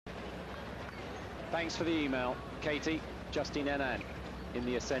Thanks for the email, Katie. Justine Henin in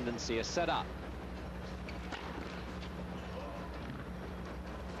the ascendancy, a set up.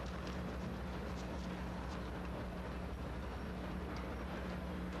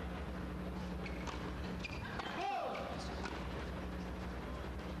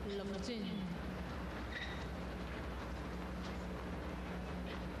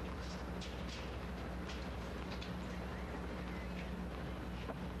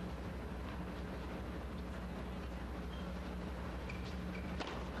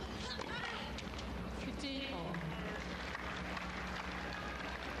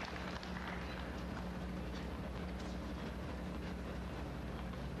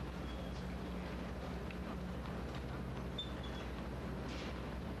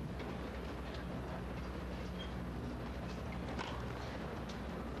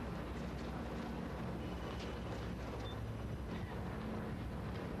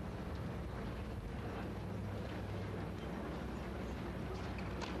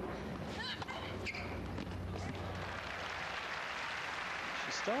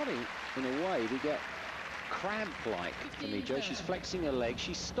 Starting in a way to get cramp-like for me, Joe. She's flexing her leg.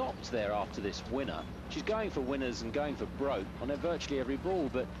 She stopped there after this winner. She's going for winners and going for broke on virtually every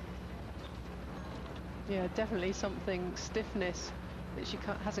ball, but yeah, definitely something stiffness that she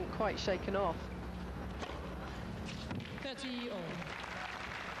hasn't quite shaken off. 30 all.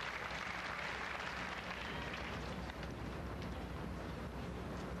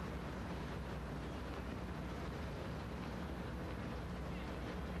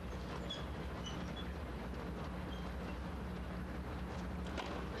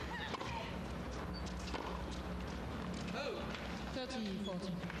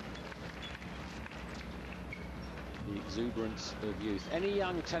 The exuberance of youth. Any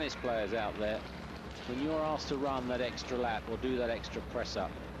young tennis players out there, when you're asked to run that extra lap or do that extra press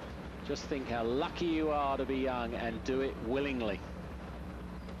up, just think how lucky you are to be young and do it willingly.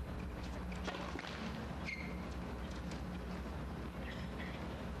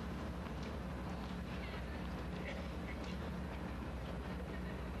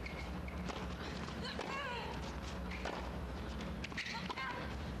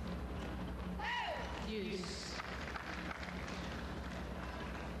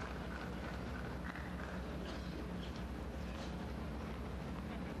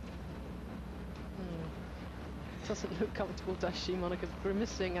 Doesn't look comfortable, does she? Monica's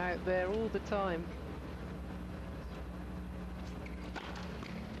grimacing out there all the time.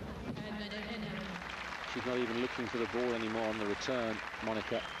 She's not even looking for the ball anymore on the return,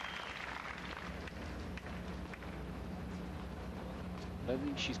 Monica. I don't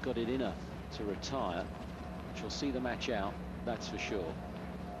think she's got it in her to retire. She'll see the match out, that's for sure.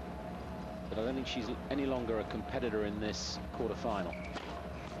 But I don't think she's any longer a competitor in this quarter-final.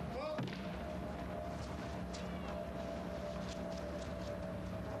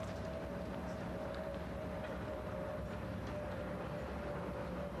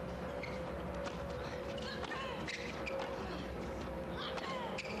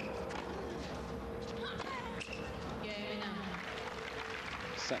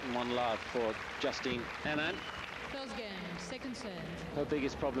 Second one love for Justine Henin. First game, second set. Her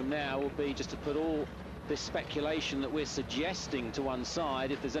biggest problem now will be just to put all this speculation that we're suggesting to one side,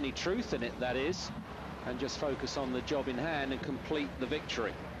 if there's any truth in it, that is, and just focus on the job in hand and complete the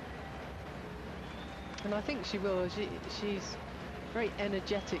victory. And I think she will. She's a very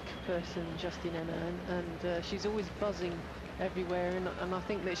energetic person, Justine Henin, and she's always buzzing everywhere, and I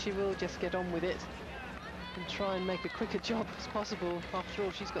think that she will just get on with it and try and make a quicker job as possible. After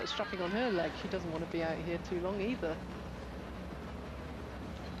all, she's got strapping on her leg. She doesn't want to be out here too long either.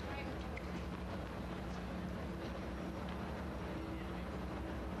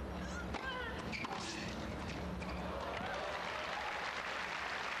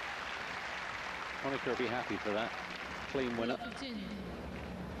 Monica will be happy for that. Clean winner.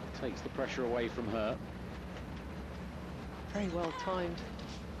 Takes the pressure away from her. Very well timed.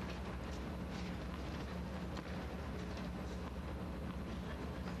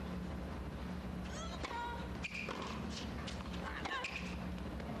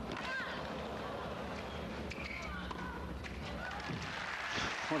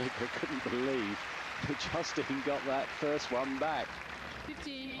 Monica couldn't believe that Justine got that first one back.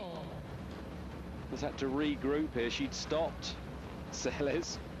 15 all. Has had to regroup here. She'd stopped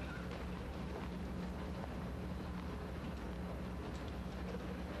Seles.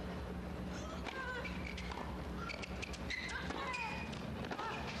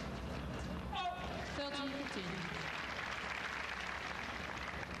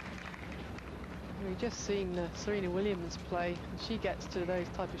 just seen Serena Williams play, and she gets to those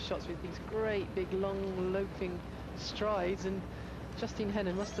type of shots with these great big long loping strides, and Justine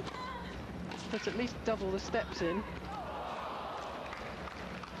Henin must have put at least double the steps in.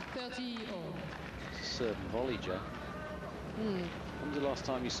 30 all. It's a serve and volley, Joe. Hmm. When was the last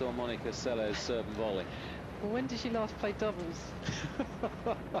time you saw Monica Seles serve and volley? Well, when did she last play doubles?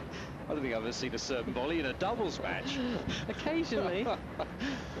 I don't think I've ever seen a serve and volley in a doubles match. Occasionally. 14,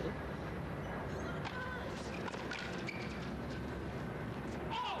 30.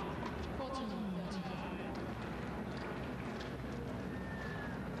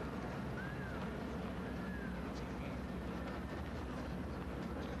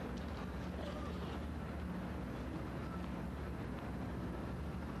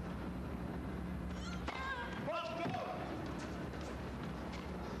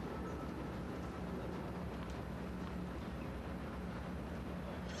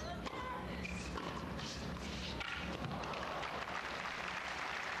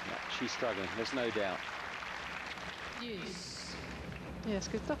 She's struggling, there's no doubt. Yes. Yes,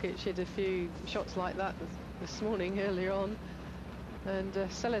 because Duckett had a few shots like that this morning earlier on, and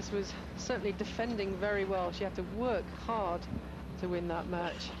Seles was certainly defending very well. She had to work hard to win that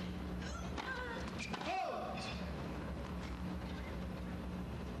match.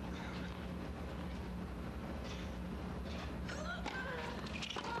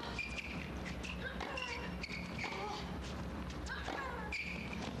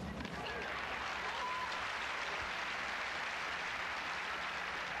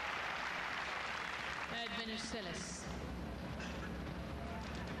 Advantage Seles.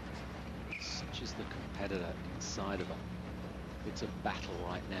 Such is the competitor inside of her. It's a battle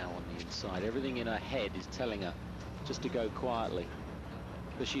right now on the inside. Everything in her head is telling her just to go quietly,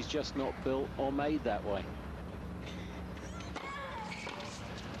 but she's just not built or made that way.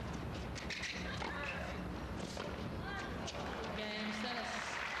 Game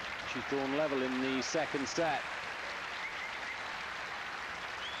Seles. She's drawn level in the second set.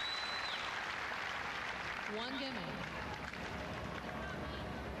 One game all.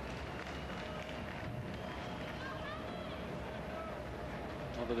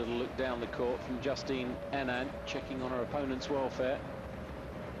 Another little look down the court from Justine Henin, checking on her opponent's welfare.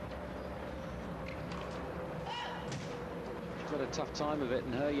 She's had a tough time of it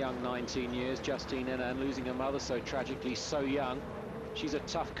in her young 19 years, Justine Henin, losing her mother so tragically, so young. She's a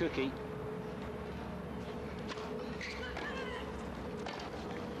tough cookie.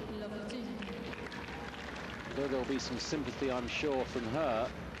 Although there'll be some sympathy, I'm sure, from her,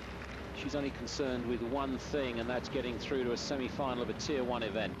 she's only concerned with one thing, and that's getting through to a semi-final of a Tier 1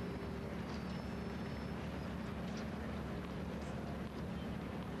 event.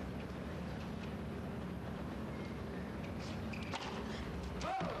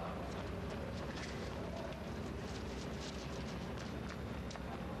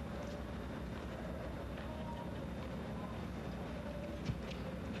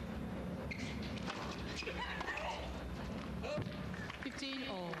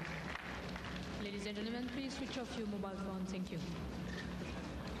 Ladies and gentlemen, please switch off your mobile phone. Thank you.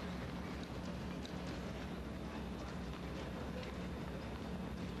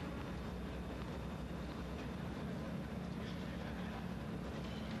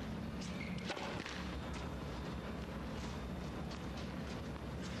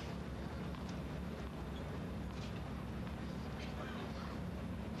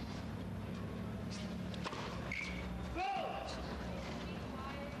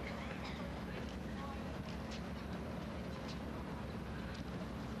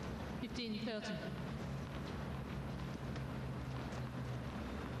 Thirty.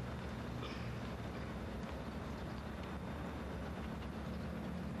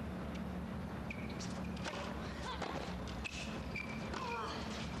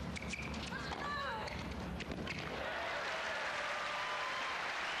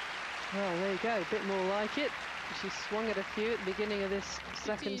 Well, there you go, a bit more like it. She swung at a few at the beginning of this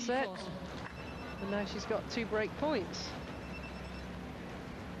second set, and now she's got 2 break points.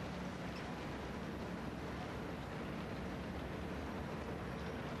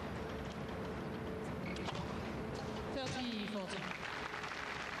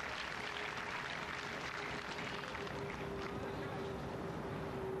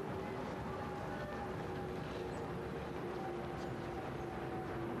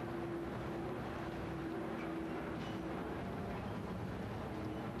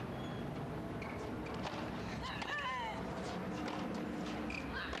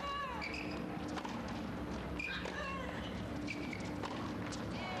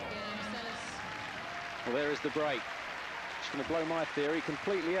 Well, there is the break. going to blow my theory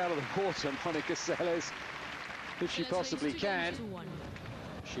completely out of the water, Monica Seles, if she possibly can.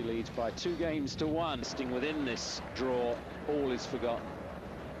 She leads by 2 games to 1. Sting within this draw, all is forgotten.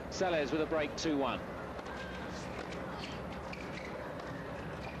 Seles with a break, 2-1.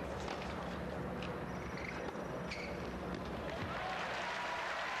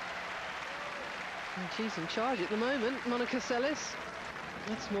 And she's in charge at the moment, Monica Seles.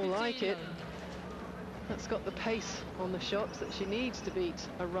 That's more like it. That's got the pace on the shots that she needs to beat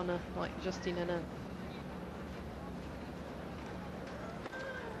a runner like Justine Henin.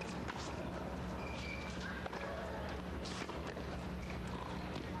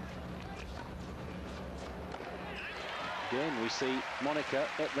 Again, we see Monica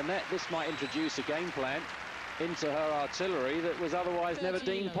at the net. This might introduce a game plan into her artillery that was otherwise never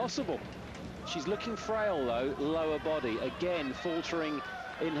deemed possible. She's looking frail, though, lower body. Again, faltering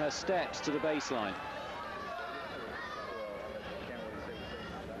in her steps to the baseline.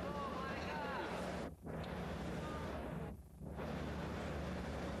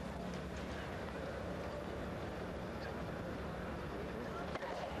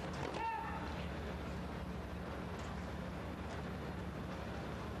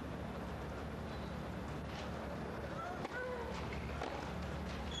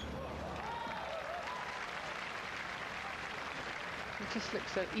 It just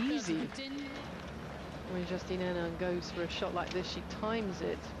looks so easy when Justine Henin goes for a shot like this. She times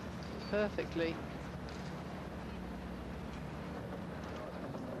it perfectly.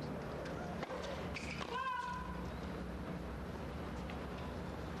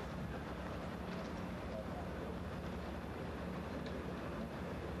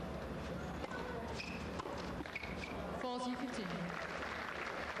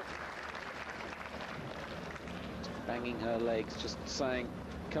 Banging her legs, just saying,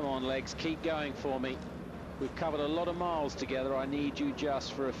 come on legs, keep going for me. We've covered a lot of miles together. I need you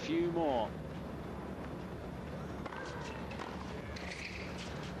just for a few more.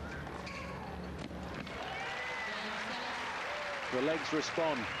 The legs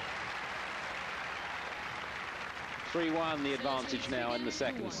respond. 3-1 the advantage now in the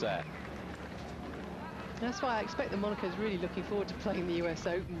second set. That's why I expect that Monica's really looking forward to playing the US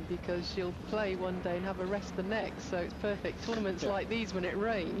Open, because she'll play one day and have a rest the next, so it's perfect. Tournaments like these when it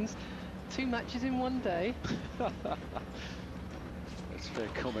rains, 2 matches in one day. That's a fair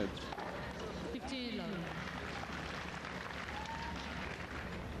comment. 15 love.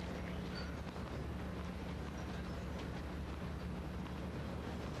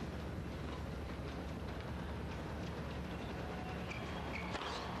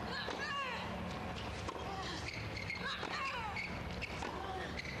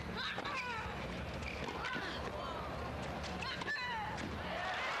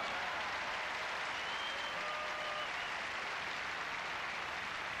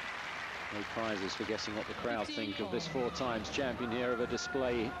 No prizes for guessing what the crowd think of this 4 times champion here of a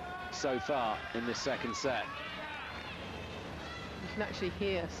display so far in this second set. You can actually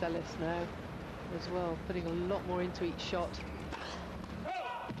hear Seles now as well, putting a lot more into each shot.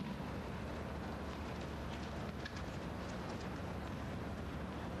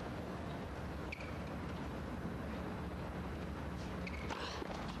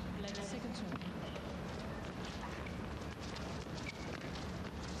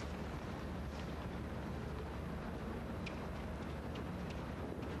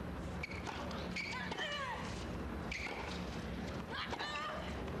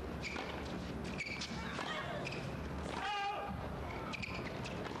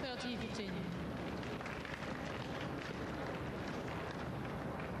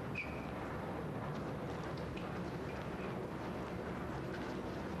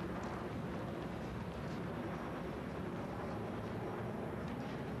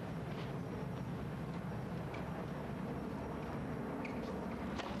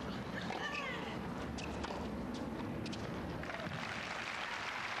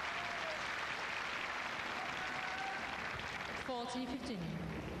 $40-15.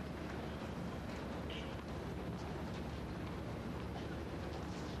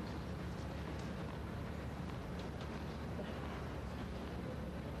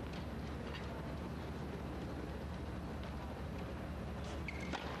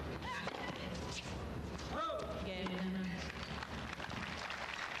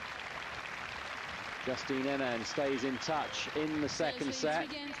 Justine Henin stays in touch in the second set.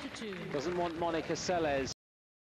 Doesn't want Monica Seles